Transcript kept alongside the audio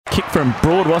Kick from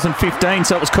Broad wasn't 15,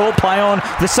 so it was called play on.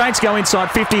 The Saints go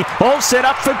inside 50, all set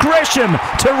up for Gresham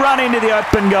to run into the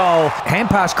open goal. Hand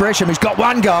pass Gresham, who's got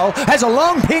one goal, has a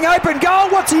long ping, open goal.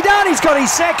 What's he done? He's got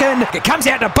his second. It comes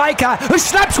out to Baker, who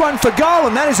snaps one for goal,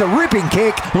 and that is a ripping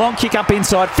kick. Long kick up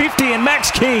inside 50, and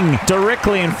Max King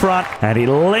directly in front, and he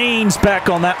leans back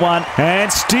on that one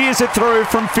and steers it through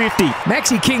from 50.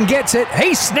 Maxi King gets it,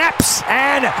 he snaps,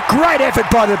 and great effort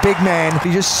by the big man.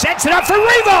 He just sets it up for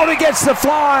Revolt, who gets the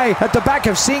fly at the back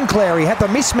of Sinclair. He had the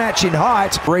mismatch in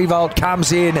height. Revolt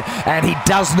comes in, and he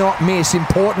does not miss,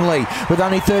 importantly, with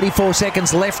only 34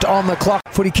 seconds left on the clock.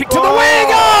 Footy kick to the wing.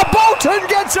 Oh, Bolton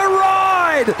gets a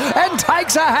ride and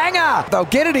takes a hanger. They'll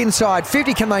get it inside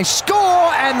 50. Can they score?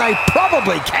 And they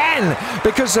probably can,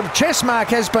 because the chess mark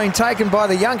has been taken by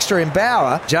the youngster in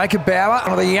Bauer. Jacob Bauer,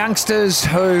 one of the youngsters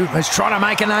who is trying to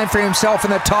make a name for himself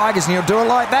in the Tigers, and he'll do it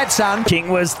like that, son. King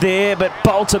was there, but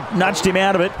Bolter nudged him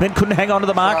out of it, then couldn't hang on to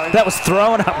the mark. That was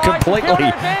thrown up completely.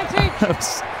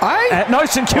 No,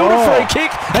 St Kilda free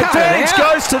kick. Advantage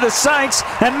goes to the Saints,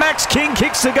 and Max King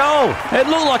kicks the goal. It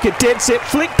looked like a dead set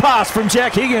flick pass from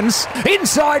Jack Higgins.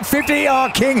 Inside 50,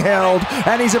 King held,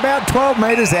 and he's about 12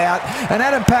 metres out, and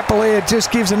Adam Papalia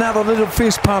just gives another little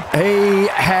fist pump. He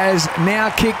has now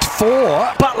kicked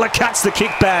 4. Butler cuts the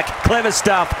kick back. Clever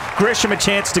stuff. Gresham a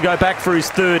chance to go back for his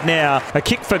third now. A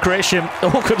kick for Gresham.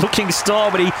 Awkward looking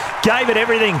style, but he gave it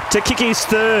everything to kick his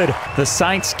third. The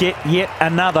Saints get yet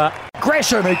another.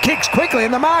 Gresham, who kicks quickly,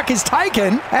 and the mark is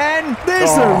taken, and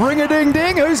there's the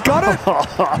ring-a-ding-ding. Who's got it?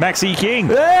 Maxi King.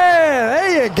 Yeah,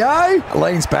 there you go.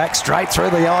 Leans back straight through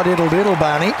the odd diddle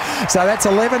Barney. So that's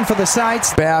 11 for the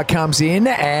Saints. Bauer comes in,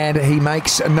 and he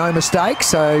makes no mistake,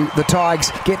 so the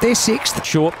Tigers get their 6th.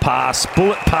 Short pass,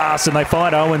 bullet pass, and they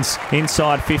find Owens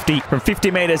inside 50. From 50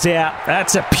 metres out,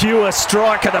 that's a pure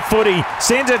strike of the footy.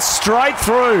 Sends it straight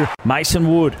through. Mason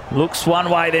Wood looks one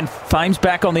way, then Fame's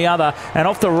back on the other, and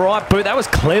off the right boot. That was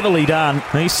cleverly done.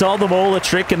 He sold them all a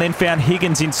trick and then found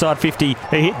Higgins inside 50.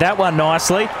 He hit that one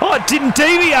nicely. Oh, it didn't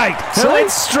deviate. It went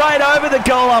straight over the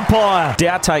goal umpire.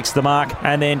 Dow takes the mark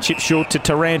and then chips short to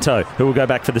Taranto, who will go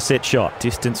back for the set shot.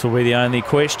 Distance will be the only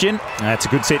question. That's a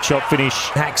good set shot finish.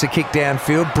 Hacks a kick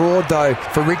downfield. Broad, though,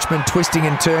 for Richmond, twisting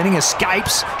and turning.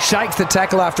 Escapes. Shakes the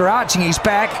tackle after arching his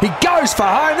back. He goes for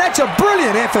home. That's a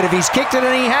brilliant effort if he's kicked it,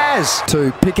 and he has.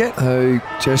 To Pickett, who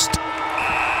just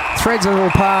threads a little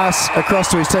pass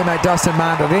across to his teammate Dustin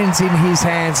Martin. It ends in his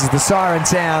hands as the siren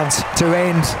sounds to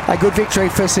end a good victory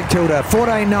for St Kilda.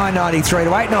 14-9-93 to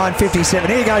 8-9-57.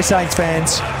 Here you go, Saints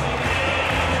fans.